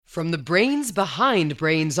From the brains behind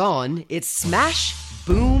Brains On, it's Smash,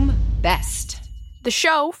 Boom, Best. The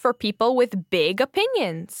show for people with big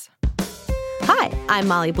opinions. Hi, I'm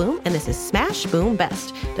Molly Bloom, and this is Smash, Boom,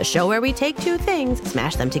 Best, the show where we take two things,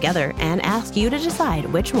 smash them together, and ask you to decide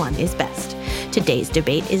which one is best. Today's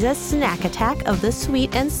debate is a snack attack of the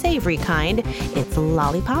sweet and savory kind. It's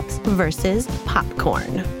lollipops versus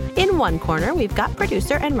popcorn. In one corner, we've got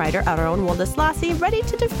producer and writer Aaron Woldeslassie ready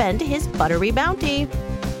to defend his buttery bounty.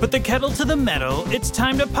 Put the kettle to the metal. It's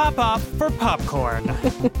time to pop off for popcorn.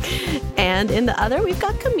 And in the other, we've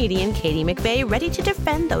got comedian Katie McVeigh ready to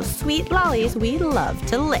defend those sweet lollies we love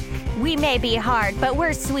to lick. We may be hard, but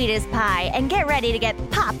we're sweet as pie, and get ready to get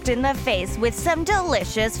popped in the face with some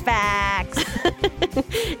delicious facts.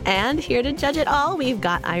 And here to judge it all, we've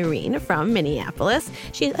got Irene from Minneapolis.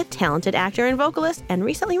 She's a talented actor and vocalist and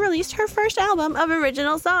recently released her first album of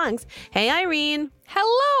original songs. Hey, Irene.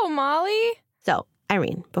 Hello, Molly. So,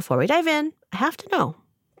 Irene, before we dive in, I have to know,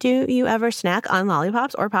 do you ever snack on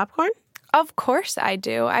lollipops or popcorn? Of course I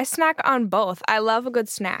do. I snack on both. I love a good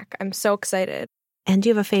snack. I'm so excited. And do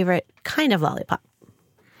you have a favorite kind of lollipop?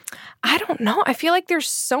 I don't know. I feel like there's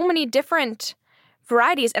so many different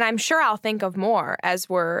varieties, and I'm sure I'll think of more as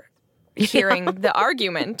we're hearing the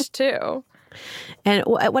argument, too. And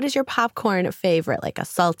what is your popcorn favorite? Like a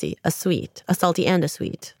salty, a sweet, a salty and a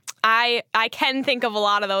sweet? I can think of a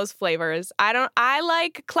lot of those flavors. I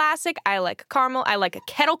like classic, I like caramel, I like a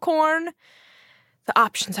kettle corn. The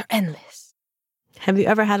options are endless. Have you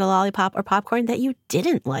ever had a lollipop or popcorn that you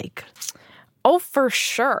didn't like? Oh, for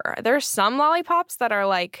sure. There's some lollipops that are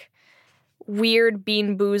like weird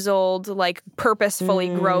bean boozled, like purposefully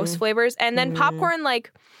gross flavors. And then popcorn,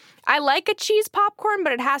 like, I like a cheese popcorn,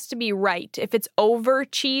 but it has to be right. If it's over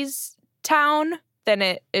cheese town, then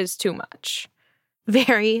it is too much.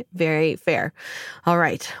 Very, very fair. All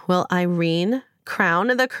right. Will Irene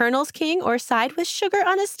crown the Colonel's King or side with sugar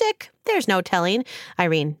on a stick? There's no telling.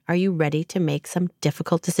 Irene, are you ready to make some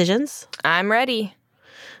difficult decisions? I'm ready.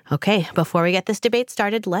 Okay, before we get this debate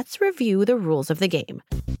started, let's review the rules of the game.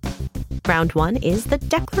 Round one is the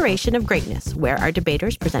Declaration of Greatness, where our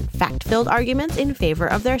debaters present fact-filled arguments in favor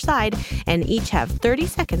of their side and each have 30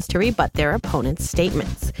 seconds to rebut their opponent's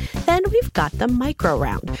statements. Then we've got the micro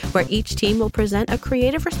round, where each team will present a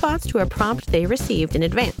creative response to a prompt they received in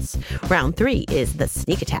advance. Round three is the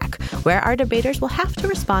sneak attack, where our debaters will have to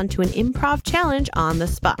respond to an improv challenge on the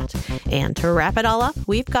spot. And to wrap it all up,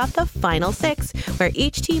 we've got the final six, where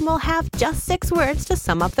each team will have just 6 words to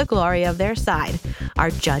sum up the glory of their side.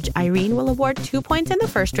 Our judge, Irene, will award 2 points in the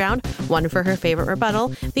first round, 1 for her favorite rebuttal,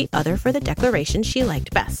 the other for the declaration she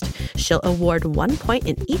liked best. She'll award 1 point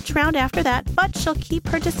in each round after that, but she'll keep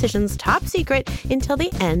her decisions top secret until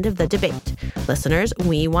the end of the debate. Listeners,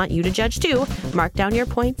 we want you to judge too. Mark down your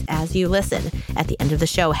points as you listen. At the end of the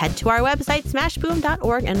show, head to our website,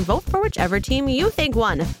 smashboom.org, and vote for whichever team you think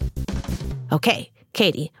won. Okay,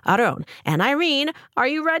 Katie, Aaron, and Irene, are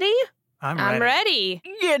you ready? I'm ready.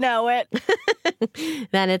 You know it.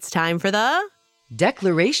 Then it's time for the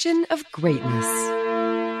Declaration of Greatness.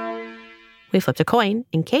 We flipped a coin,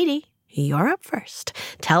 and Katie, you're up first.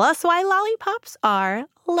 Tell us why lollipops are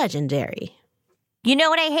legendary. You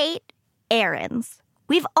know what I hate? Errands.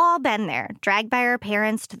 We've all been there, dragged by our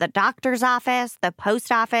parents to the doctor's office, the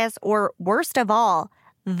post office, or worst of all,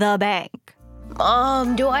 the bank.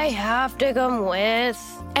 Mom, do I have to come with?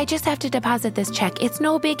 I just have to deposit this check. It's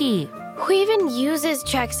no biggie. Who even uses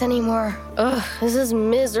checks anymore? Ugh, this is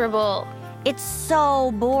miserable. It's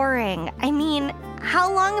so boring. I mean,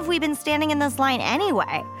 how long have we been standing in this line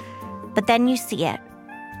anyway? But then you see it.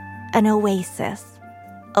 An oasis.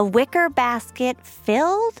 A wicker basket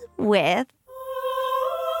filled with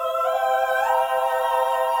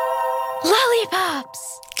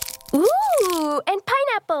Lollipops! Ooh, and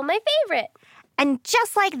pineapple, my favorite. And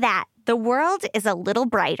just like that, the world is a little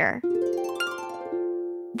brighter.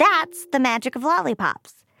 That's the magic of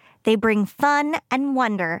lollipops. They bring fun and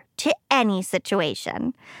wonder to any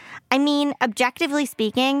situation. I mean, objectively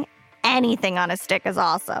speaking, anything on a stick is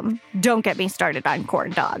awesome. Don't get me started on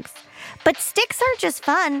corn dogs. But sticks aren't just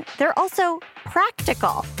fun, they're also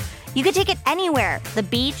practical. You could take it anywhere, the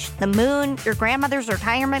beach, the moon, your grandmother's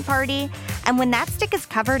retirement party. And when that stick is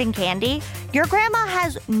covered in candy, your grandma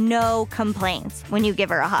has no complaints when you give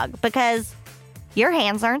her a hug because your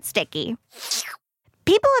hands aren't sticky.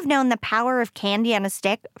 People have known the power of candy on a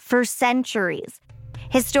stick for centuries.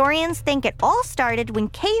 Historians think it all started when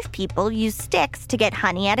cave people used sticks to get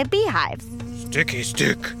honey out of beehives. Sticky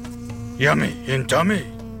stick, yummy and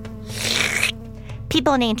tummy.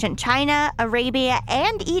 People in ancient China, Arabia,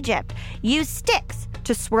 and Egypt used sticks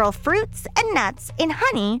to swirl fruits and nuts in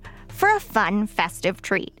honey for a fun, festive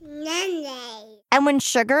treat. And when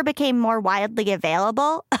sugar became more widely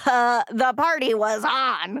available, the party was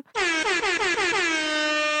on.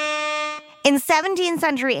 In 17th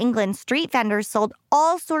century England, street vendors sold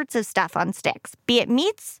all sorts of stuff on sticks, be it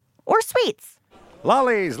meats or sweets.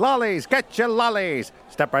 Lollies, lollies, get your lollies.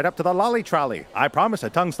 Step right up to the lolly trolley. I promise a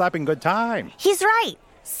tongue-slapping good time. He's right.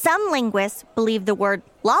 Some linguists believe the word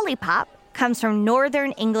lollipop comes from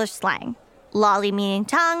Northern English slang. Lolly meaning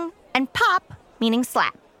tongue, and pop meaning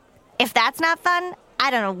slap. If that's not fun, I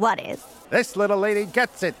don't know what is. This little lady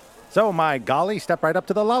gets it. So, my golly, step right up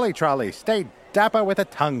to the lolly trolley. Stay dapper with a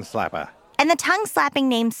tongue slapper. And the tongue-slapping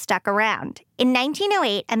name stuck around. In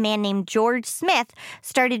 1908, a man named George Smith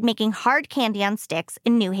started making hard candy on sticks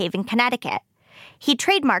in New Haven, Connecticut. He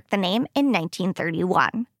trademarked the name in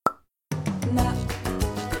 1931.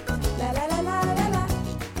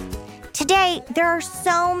 Today, there are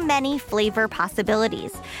so many flavor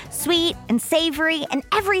possibilities. Sweet and savory and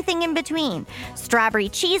everything in between. Strawberry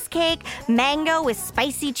cheesecake, mango with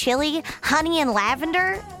spicy chili, honey and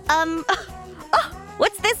lavender.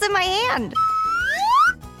 What's this in my hand?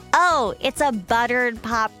 Oh, it's a buttered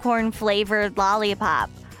popcorn-flavored lollipop.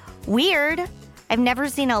 Weird. I've never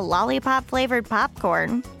seen a lollipop-flavored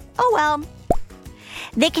popcorn. Oh well.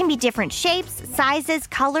 They can be different shapes, sizes,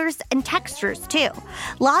 colors, and textures, too.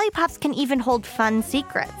 Lollipops can even hold fun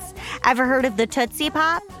secrets. Ever heard of the Tootsie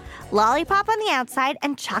Pop? Lollipop on the outside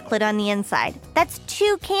and chocolate on the inside. That's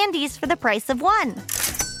 2 candies for the price of 1.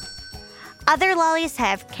 Other lollies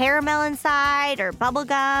have caramel inside, or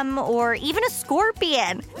bubblegum, or even a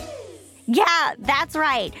scorpion. Yeah, that's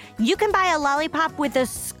right. You can buy a lollipop with a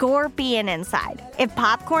scorpion inside. If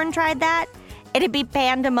popcorn tried that, it'd be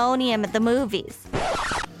pandemonium at the movies.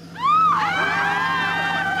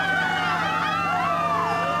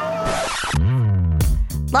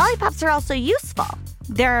 Lollipops are also useful.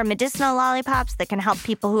 There are medicinal lollipops that can help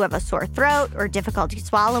people who have a sore throat or difficulty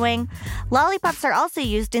swallowing. Lollipops are also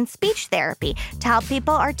used in speech therapy to help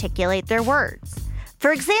people articulate their words.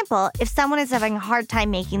 For example, if someone is having a hard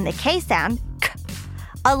time making the K sound, k,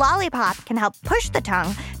 a lollipop can help push the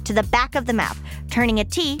tongue to the back of the mouth, turning a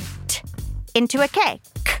T, t into a K,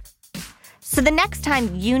 k. So the next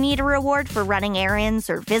time you need a reward for running errands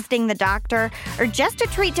or visiting the doctor or just a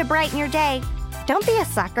treat to brighten your day, don't be a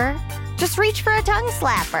sucker. Just reach for a tongue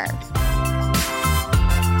slapper.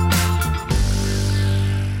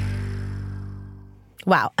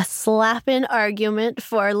 Wow, a slapping argument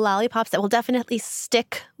for lollipops that will definitely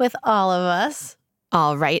stick with all of us.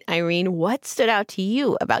 All right, Irene, what stood out to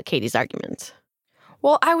you about Katie's argument?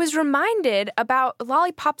 Well, I was reminded about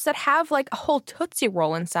lollipops that have like a whole Tootsie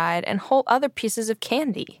Roll inside and whole other pieces of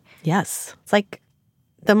candy. Yes, it's like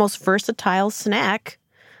the most versatile snack.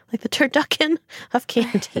 Like the turducken of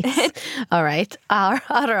candies. All right,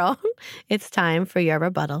 Aaron, it's time for your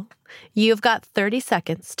rebuttal. You've got 30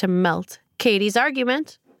 seconds to melt Katie's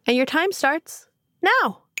argument, and your time starts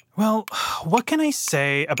now. Well, what can I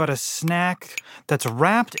say about a snack that's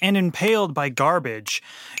wrapped and impaled by garbage?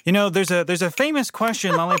 You know, there's a famous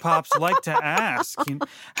question lollipops like to ask.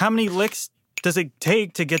 How many licks does it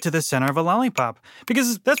take to get to the center of a lollipop?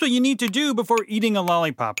 Because that's what you need to do before eating a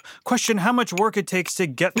lollipop. Question how much work it takes to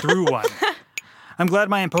get through one. I'm glad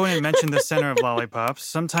my opponent mentioned the center of lollipops.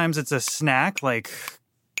 Sometimes it's a snack like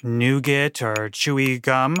nougat or chewy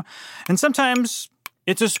gum. And sometimes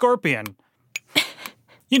it's a scorpion.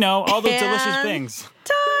 You know, all those delicious things.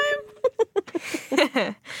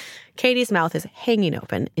 Time! Katie's mouth is hanging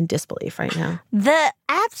open in disbelief right now. The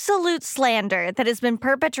absolute slander that has been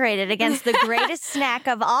perpetrated against the greatest snack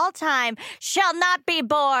of all time shall not be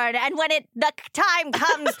borne. And when the time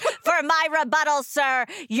comes for my rebuttal, sir,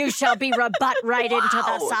 you shall be rebut right into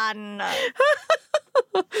the sun.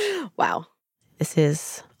 Wow. This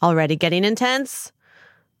is already getting intense.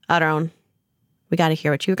 Aaron, we got to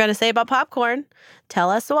hear what you're going to say about popcorn. Tell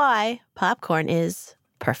us why popcorn is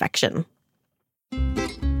perfection.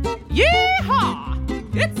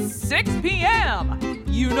 Yeehaw! It's 6 p.m.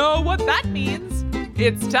 You know what that means.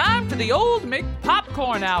 It's time for the Old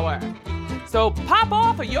McPopcorn Hour. So pop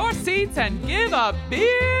off of your seats and give a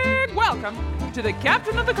big welcome to the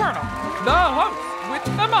captain of the colonel, the host with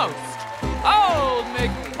the most, Old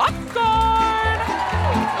McPopcorn!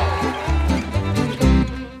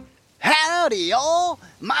 Howdy, y'all!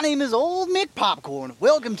 My name is Old McPopcorn.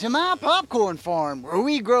 Welcome to my popcorn farm, where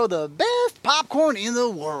we grow the best popcorn in the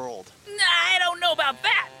world. I don't know about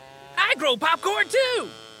that. I grow popcorn, too.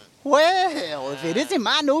 Well, if it isn't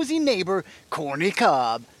my nosy neighbor, Corny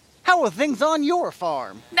Cobb. How are things on your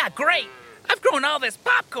farm? Not great. I've grown all this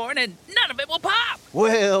popcorn, and none of it will pop.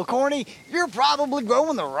 Well, Corny, you're probably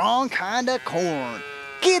growing the wrong kind of corn.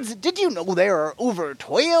 Kids, did you know there are over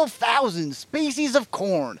 12,000 species of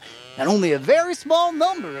corn, and only a very small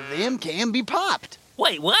number of them can be popped?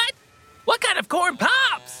 Wait, what? What kind of corn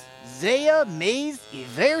pops? Zea mays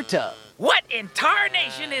everta. What in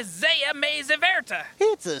tarnation is Zea mays everta?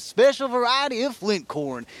 It's a special variety of flint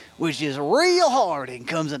corn, which is real hard and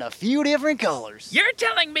comes in a few different colors. You're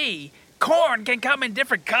telling me corn can come in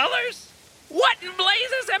different colors? What in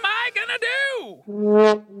blazes am I gonna do?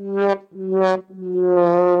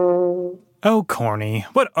 Oh, Corny,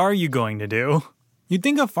 what are you going to do? You'd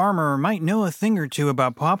think a farmer might know a thing or two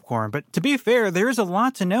about popcorn, but to be fair, there is a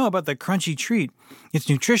lot to know about the crunchy treat. It's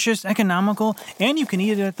nutritious, economical, and you can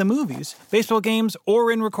eat it at the movies, baseball games,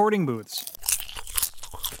 or in recording booths.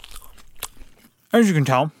 As you can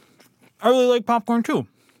tell, I really like popcorn too.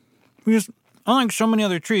 Because unlike so many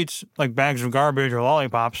other treats, like bags of garbage or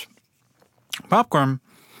lollipops, popcorn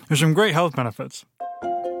has some great health benefits.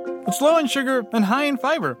 It's low in sugar and high in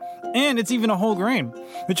fiber, and it's even a whole grain,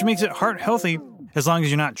 which makes it heart healthy, as long as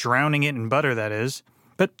you're not drowning it in butter, that is.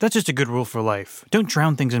 But that's just a good rule for life. Don't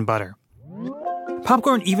drown things in butter.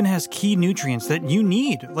 Popcorn even has key nutrients that you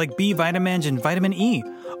need, like B vitamins and vitamin E.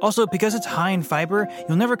 Also, because it's high in fiber,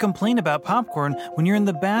 you'll never complain about popcorn when you're in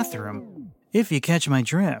the bathroom, if you catch my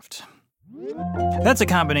drift. That's a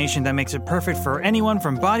combination that makes it perfect for anyone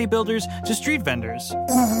from bodybuilders to street vendors.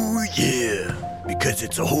 Ooh, yeah. Because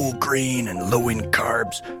it's a whole grain and low in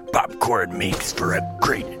carbs, popcorn makes for a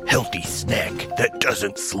great healthy snack that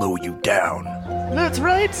doesn't slow you down. That's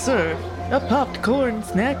right, sir. A popped corn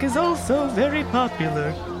snack is also very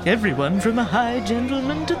popular. Everyone from a high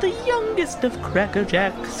gentleman to the youngest of Cracker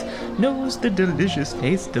Jacks knows the delicious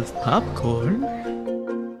taste of popcorn.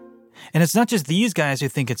 And it's not just these guys who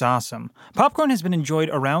think it's awesome. Popcorn has been enjoyed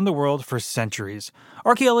around the world for centuries.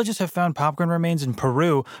 Archaeologists have found popcorn remains in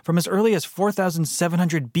Peru from as early as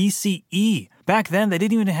 4,700 BCE. Back then, they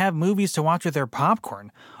didn't even have movies to watch with their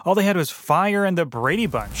popcorn. All they had was fire and the Brady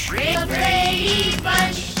Bunch. The Brady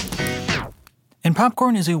Bunch! And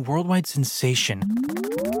popcorn is a worldwide sensation.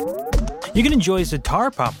 You can enjoy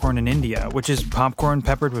sitar popcorn in India, which is popcorn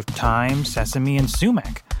peppered with thyme, sesame, and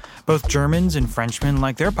sumac. Both Germans and Frenchmen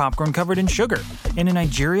like their popcorn covered in sugar. And in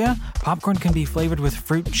Nigeria, popcorn can be flavored with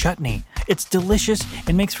fruit chutney. It's delicious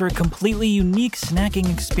and makes for a completely unique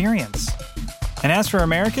snacking experience. And as for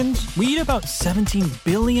Americans, we eat about 17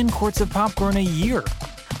 billion quarts of popcorn a year,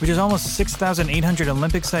 which is almost 6,800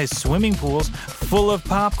 Olympic-sized swimming pools full of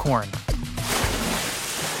popcorn.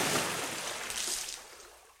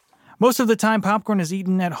 Most of the time, popcorn is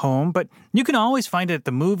eaten at home, but you can always find it at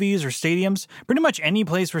the movies or stadiums, pretty much any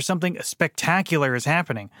place where something spectacular is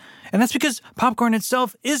happening. And that's because popcorn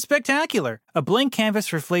itself is spectacular. A blank canvas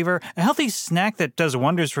for flavor, a healthy snack that does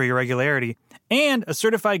wonders for your regularity, and a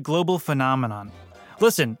certified global phenomenon.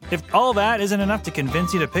 Listen, if all that isn't enough to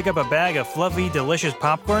convince you to pick up a bag of fluffy, delicious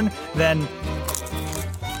popcorn, then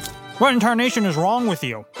what in tarnation is wrong with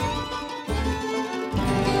you?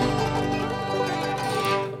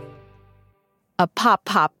 A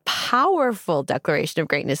powerful declaration of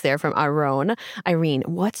greatness there from Aaron. Irene,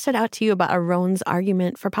 what stood out to you about Aaron's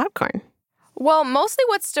argument for popcorn? Well, mostly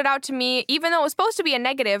what stood out to me, even though it was supposed to be a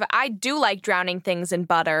negative, I do like drowning things in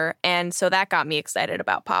butter, and so that got me excited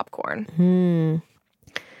about popcorn.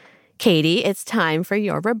 Katie, it's time for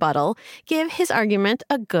your rebuttal. Give his argument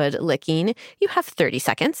a good licking. You have 30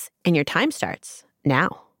 seconds, and your time starts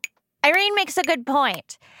now. Irene makes a good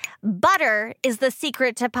point. Butter is the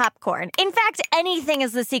secret to popcorn. In fact, anything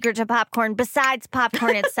is the secret to popcorn besides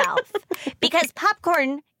popcorn itself. Because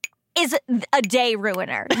popcorn is a day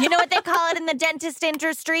ruiner. You know what they call it in the dentist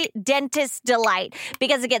industry? Dentist delight.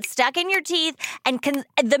 Because it gets stuck in your teeth, and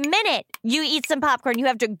the minute you eat some popcorn, you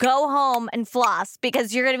have to go home and floss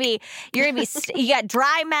because you're gonna be you got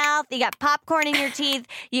dry mouth, you got popcorn in your teeth,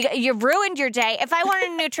 you've ruined your day. If I want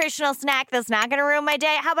a nutritional snack that's not gonna ruin my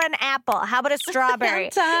day, how about an apple? How about a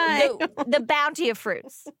strawberry? The bounty of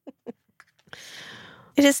fruits.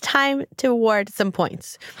 It is time to award some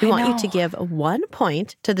points. We want you to give 1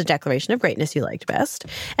 point to the declaration of greatness you liked best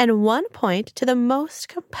and 1 point to the most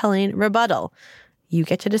compelling rebuttal. You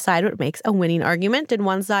get to decide what makes a winning argument. Did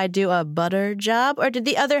one side do a butter job, or did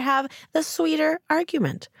the other have the sweeter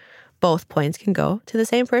argument? Both points can go to the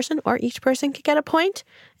same person, or each person can get a point.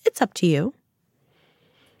 It's up to you.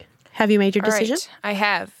 Have you made your decision? All right, I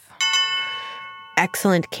have.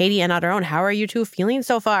 Excellent. Katie and Aaron, how are you two feeling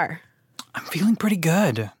so far? I'm feeling pretty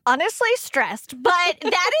good. Honestly stressed, but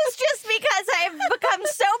that is just because I've become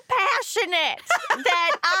so passionate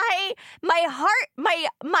that my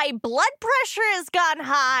my blood pressure has gone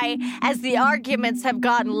high as the arguments have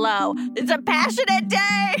gone low. It's a passionate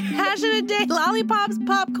day. Passionate day. Lollipops,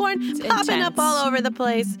 popcorn, popping up all over the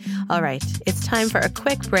place. All right, it's time for a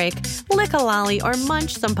quick break. Lick a lolly or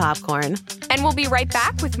munch some popcorn. And we'll be right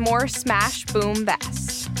back with more Smash, Boom,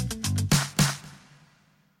 Best.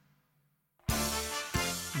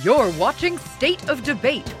 You're watching State of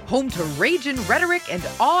Debate, home to raging rhetoric and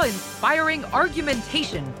awe-inspiring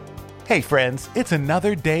argumentation. Hey friends, it's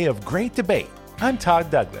another day of great debate. I'm Todd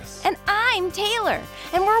Douglas. And I'm Taylor.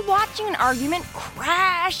 And we're watching an argument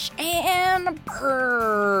crash and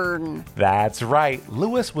burn. That's right.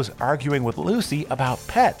 Lewis was arguing with Lucy about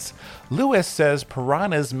pets. Lewis says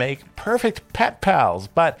piranhas make perfect pet pals,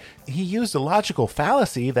 but he used a logical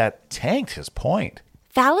fallacy that tanked his point.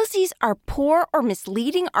 Fallacies are poor or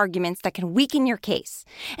misleading arguments that can weaken your case.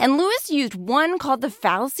 And Lewis used one called the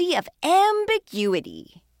fallacy of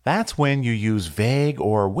ambiguity. That's when you use vague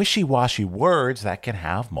or wishy-washy words that can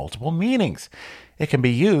have multiple meanings. It can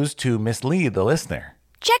be used to mislead the listener.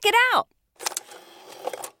 Check it out.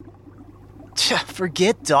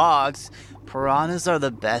 Forget dogs. Piranhas are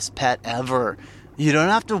the best pet ever. You don't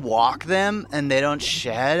have to walk them, and they don't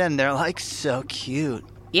shed, and they're like so cute.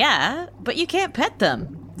 Yeah, but you can't pet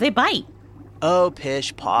them. They bite. Oh,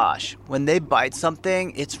 pish posh. When they bite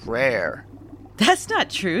something, it's rare. That's not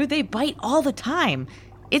true. They bite all the time.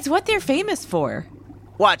 It's what they're famous for.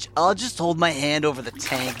 Watch, I'll just hold my hand over the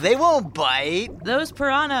tank. They won't bite. Those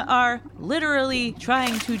piranha are literally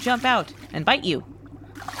trying to jump out and bite you.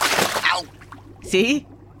 Ow! See?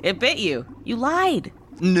 It bit you. You lied.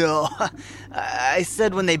 No, I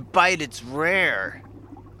said when they bite, it's rare.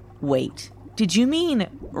 Wait. Did you mean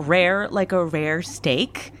rare like a rare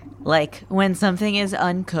steak? Like when something is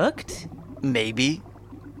uncooked? Maybe.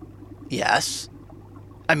 Yes.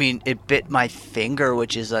 I mean, it bit my finger,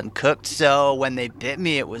 which is uncooked, so when they bit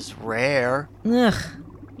me, it was rare. Ugh,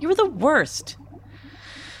 you were the worst.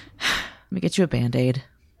 Let me get you a Band-Aid.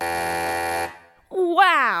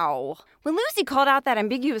 Wow. When Lucy called out that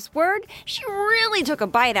ambiguous word, she really took a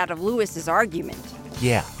bite out of Lewis's argument.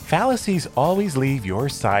 Yeah, fallacies always leave your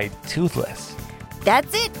side toothless.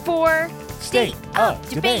 That's it for State of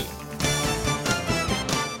Debate.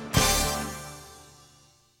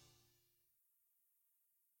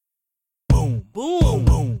 Boom, boom,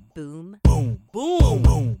 boom, boom, boom, boom,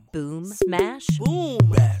 boom, boom, smash, boom,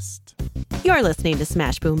 best. You're listening to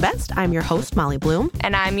Smash Boom Best. I'm your host, Molly Bloom.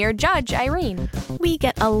 And I'm your judge, Irene. We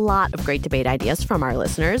get a lot of great debate ideas from our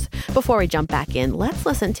listeners. Before we jump back in, let's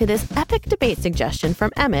listen to this epic debate suggestion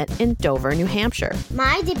from Emmett in Dover, New Hampshire.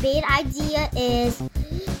 My debate idea is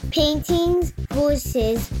paintings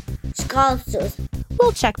versus sculptures.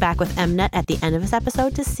 We'll check back with Mnet at the end of this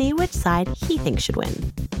episode to see which side he thinks should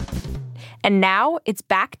win. And now it's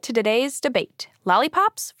back to today's debate.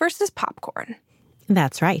 Lollipops versus popcorn.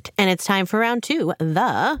 That's right. And it's time for round 2,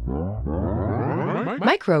 the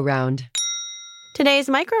Micro Round. Today's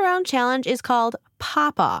Micro Round challenge is called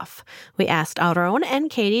Pop Off. We asked Audrone and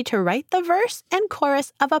Katie to write the verse and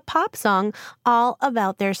chorus of a pop song all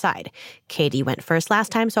about their side. Katie went first last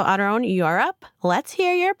time, so Audrone, you're up. Let's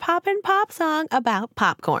hear your pop and pop song about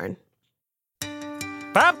popcorn.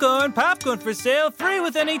 Popcorn, popcorn for sale, free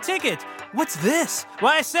with any ticket. What's this?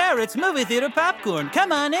 Why, Sarah, it's movie theater popcorn.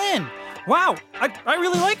 Come on in. Wow, I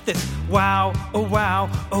really like this. Wow,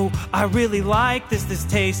 oh, I really like this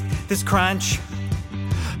taste, this crunch.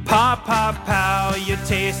 Pop, pop, pow, you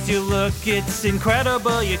taste, you look, it's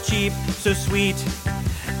incredible, you're cheap, so sweet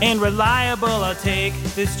and reliable. I'll take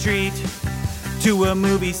this treat to a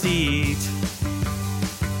movie seat.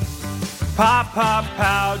 Pop, pop,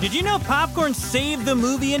 pow. Did you know popcorn saved the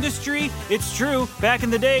movie industry? It's true. Back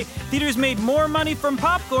in the day, theaters made more money from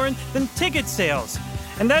popcorn than ticket sales.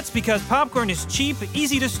 And that's because popcorn is cheap,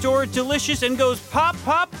 easy to store, delicious, and goes pop,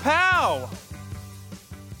 pop, pow.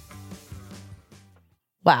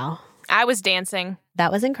 Wow. I was dancing.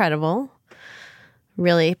 That was incredible.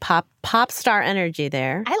 Really pop star energy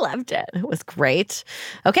there. I loved it. It was great.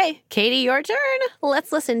 Okay, Katie, your turn.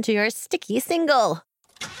 Let's listen to your sticky single.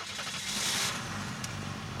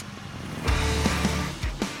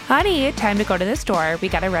 Honey, time to go to the store. We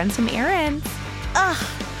gotta run some errands. Ugh.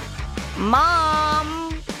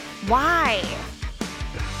 Mom, why?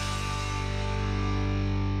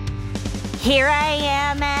 Here I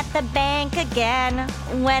am at the bank again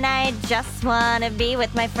when I just want to be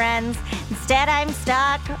with my friends. Instead, I'm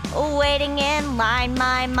stuck waiting in line.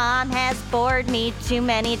 My mom has bored me too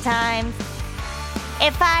many times.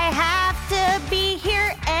 If I have to be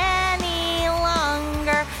here any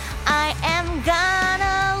longer, I am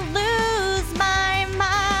gonna lose my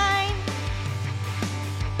mind.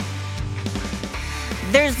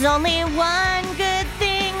 There's only one good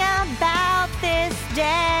thing about this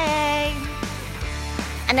day,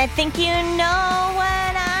 and I think you know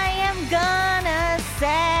what I am gonna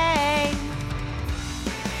say.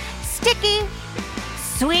 Sticky,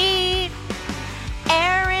 sweet,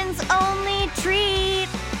 Aaron's only treat.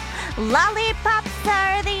 Lollipops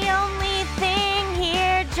are the only thing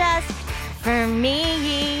here just for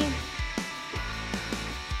me.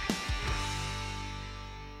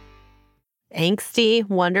 Angsty,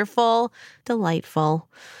 wonderful, delightful.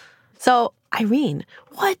 So, Irene,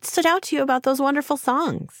 what stood out to you about those wonderful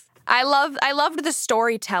songs? I loved the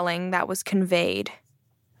storytelling that was conveyed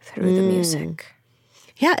through the music.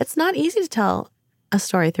 Yeah, it's not easy to tell a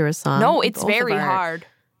story through a song. No, it's very hard.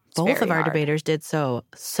 Both of our debaters did so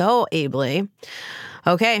ably.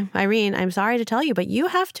 Okay, Irene, I'm sorry to tell you, but you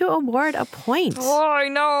have to award a point. Oh, I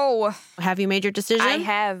know. Have you made your decision? I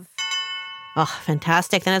have. Oh,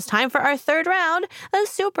 fantastic. Then it's time for our third round, the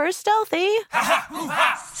super stealthy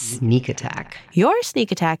Sneak attack. Your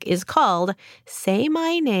sneak attack is called Say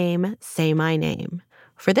My Name, Say My Name.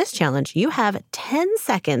 For this challenge, you have 10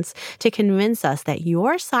 seconds to convince us that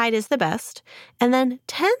your side is the best, and then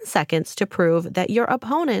 10 seconds to prove that your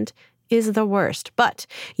opponent is the worst. But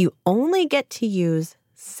you only get to use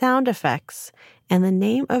sound effects and the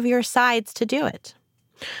name of your sides to do it.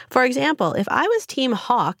 For example, if I was Team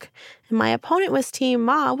Hawk and my opponent was Team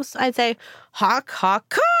Mouse, I'd say, hawk, hawk,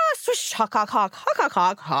 caw, swish, hawk, hawk, hawk, hawk, hawk,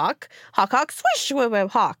 hawk, hawk, hawk, hawk, swish, whip,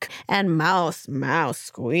 whip, hawk, and mouse, mouse,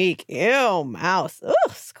 squeak, ew, mouse, ooh,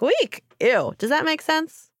 squeak, ew. Does that make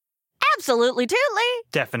sense? Absolutely, tootly.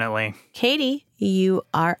 Definitely. Katie, you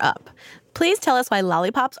are up. Please tell us why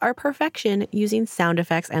lollipops are perfection using sound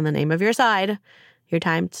effects and the name of your side. Your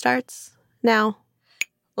time starts now.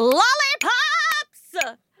 Lollipops!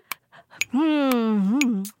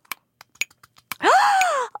 Mm-hmm.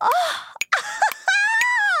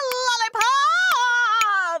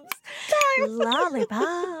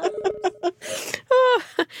 Lollipops! Oh,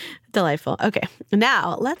 delightful. Okay,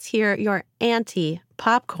 now let's hear your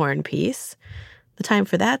anti-popcorn piece. The time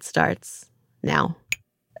for that starts now.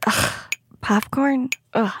 Popcorn?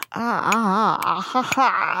 Popcorn!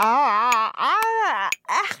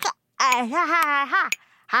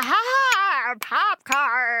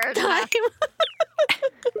 Time.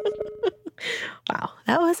 Wow,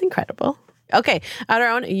 that was incredible. Okay,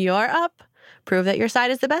 Outer, you're up. Prove that your side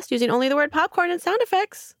is the best using only the word popcorn and sound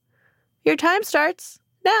effects. Your time starts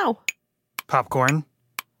now. Popcorn.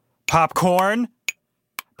 Popcorn.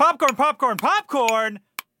 Popcorn, popcorn, popcorn.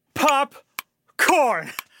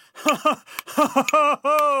 Popcorn.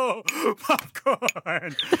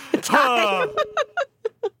 Popcorn. Time.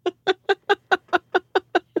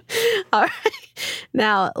 All right.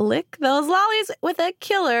 Now, lick those lollies with a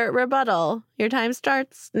killer rebuttal. Your time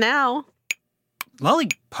starts now.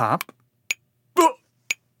 Lollipop.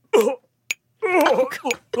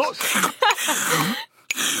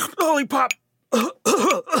 Lollipop.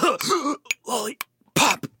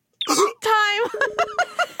 Lollipop. Time.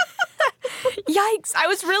 Yikes, I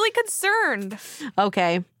was really concerned.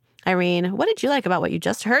 Okay. Irene, what did you like about what you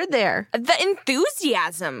just heard there? The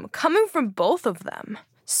enthusiasm coming from both of them.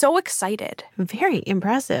 So excited. Very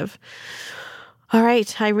impressive. All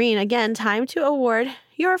right, Irene, again, time to award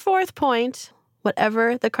your 4th point.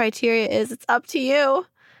 Whatever the criteria is, it's up to you.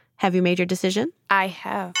 Have you made your decision? I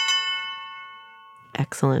have.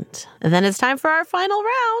 Excellent. And then it's time for our final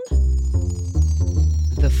round.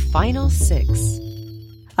 The final 6.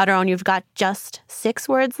 Outer, you've got just 6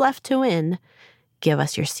 words left to win. Give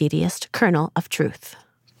us your seediest kernel of truth.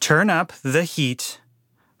 Turn up the heat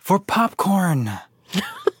for popcorn.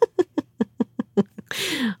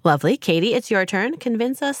 Lovely. Katie, it's your turn.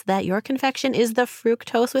 Convince us that your confection is the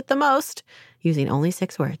fructose with the most, using only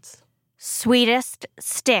 6 words. Sweetest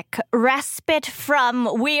stick, respite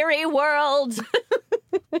from weary world.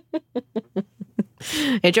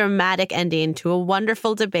 A dramatic ending to a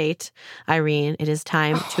wonderful debate. Irene, it is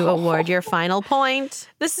time to award your final point.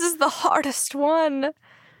 This is the hardest one.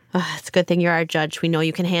 It's a good thing you're our judge. We know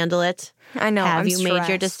you can handle it. I know. Have I'm you made your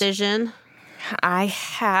stressed. decision? I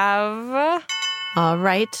have. All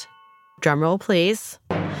right. Drum roll, please.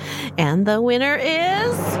 And the winner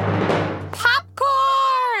is... popcorn!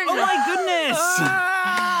 Oh my goodness!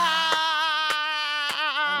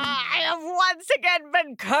 I have once again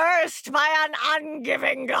been cursed by an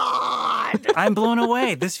ungiving god. I'm blown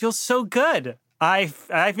away. This feels so good. I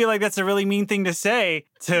feel like that's a really mean thing to say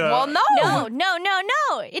to... Well, no.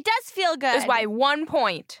 No. It does feel good. It was by 1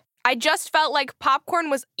 point. I just felt like popcorn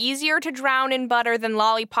was easier to drown in butter than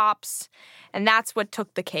lollipops, and that's what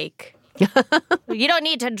took the cake. You don't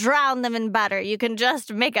need to drown them in butter. You can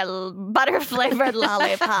just make a butter-flavored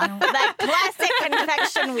lollipop. That classic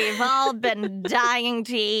confection we've all been dying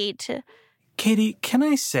to eat. Katie, can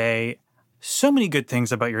I say so many good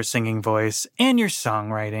things about your singing voice and your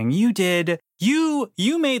songwriting.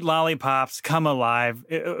 You made Lollipops come alive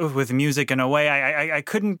with music in a way I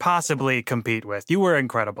couldn't possibly compete with. You were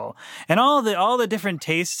incredible. And all the different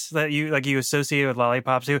tastes that you associated with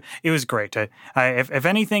Lollipops, it was great. If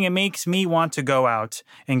anything, it makes me want to go out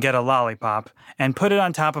and get a lollipop and put it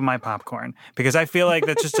on top of my popcorn, because I feel like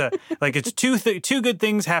that's just it's two good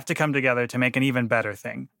things have to come together to make an even better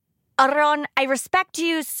thing. Aaron, I respect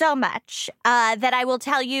you so much that I will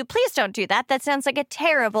tell you, please don't do that. That sounds like a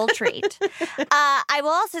terrible treat. I will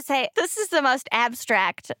also say this is the most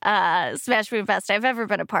abstract Smash Boom Fest I've ever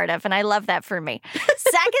been a part of, and I love that for me.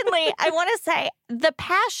 Secondly, I want to say the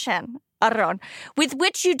passion, Aaron, with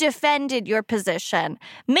which you defended your position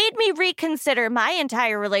made me reconsider my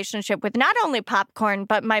entire relationship with not only popcorn,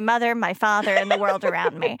 but my mother, my father, and the world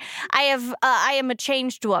around me. I am a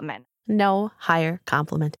changed woman. No higher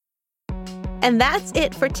compliment. And that's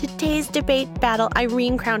it for today's debate battle.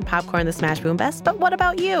 Irene crowned Popcorn the Smash Boom Best, but what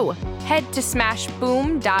about you? Head to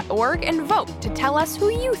smashboom.org and vote to tell us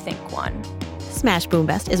who you think won. Smash Boom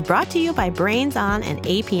Best is brought to you by Brains On and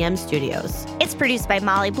APM Studios. It's produced by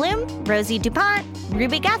Molly Bloom, Rosie DuPont,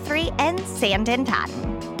 Ruby Guthrie, and Sandon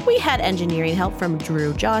Totten. We had engineering help from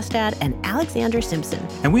Drew Jostad and Alexander Simpson.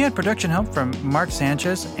 And we had production help from Mark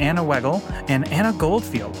Sanchez, Anna Weigel, and Anna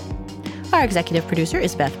Goldfield. Our executive producer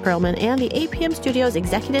is Beth Perlman, and the APM Studios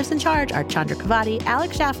executives in charge are Chandra Kavati,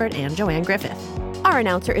 Alex Shafford, and Joanne Griffith. Our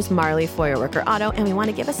announcer is Marley Feuerwerker Otto, and we want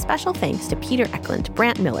to give a special thanks to Peter Eklund,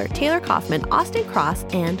 Brant Miller, Taylor Kaufman, Austin Cross,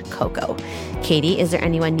 and Coco. Katie, is there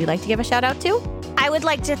anyone you'd like to give a shout out to? I would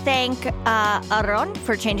like to thank Aaron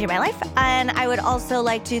for changing my life, and I would also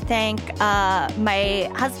like to thank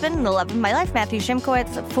my husband, the love of my life, Matthew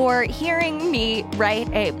Shimkowitz, for hearing me write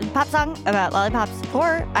a pop song about lollipops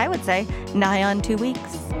for, I would say, nigh on 2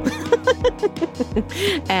 weeks.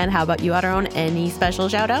 And how about you, Aaron? Any special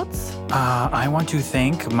shout-outs? I want to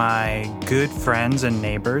thank my good friends and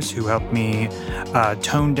neighbors who helped me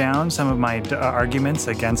tone down some of my arguments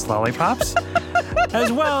against lollipops,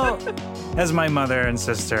 as well as my mother and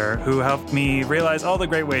sister who helped me realize all the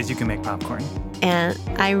great ways you can make popcorn. And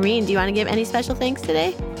Irene, do you want to give any special thanks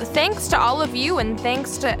today? Thanks to all of you, and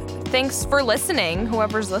thanks for listening,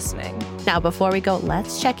 whoever's listening. Now, before we go,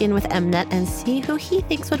 let's check in with Mnet and see who he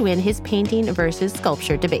thinks would win his painting versus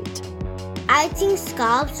sculpture debate. I think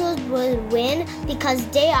sculptures would win because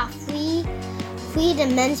they are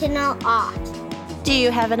three-dimensional art. Do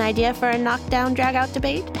you have an idea for a knockdown, drag-out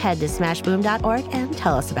debate? Head to smashboom.org and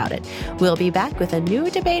tell us about it. We'll be back with a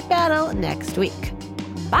new debate battle next week.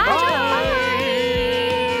 Bye! Bye.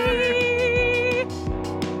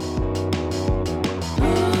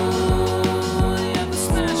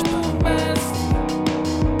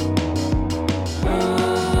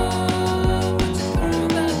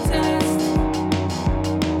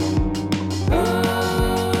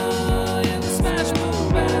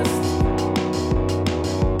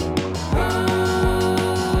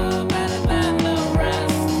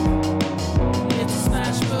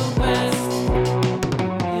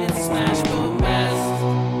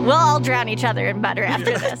 Drown each other in butter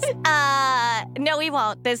after this. No, we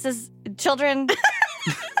won't. This is children.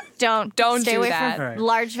 Don't stay away that. from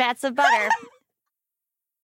large vats of butter.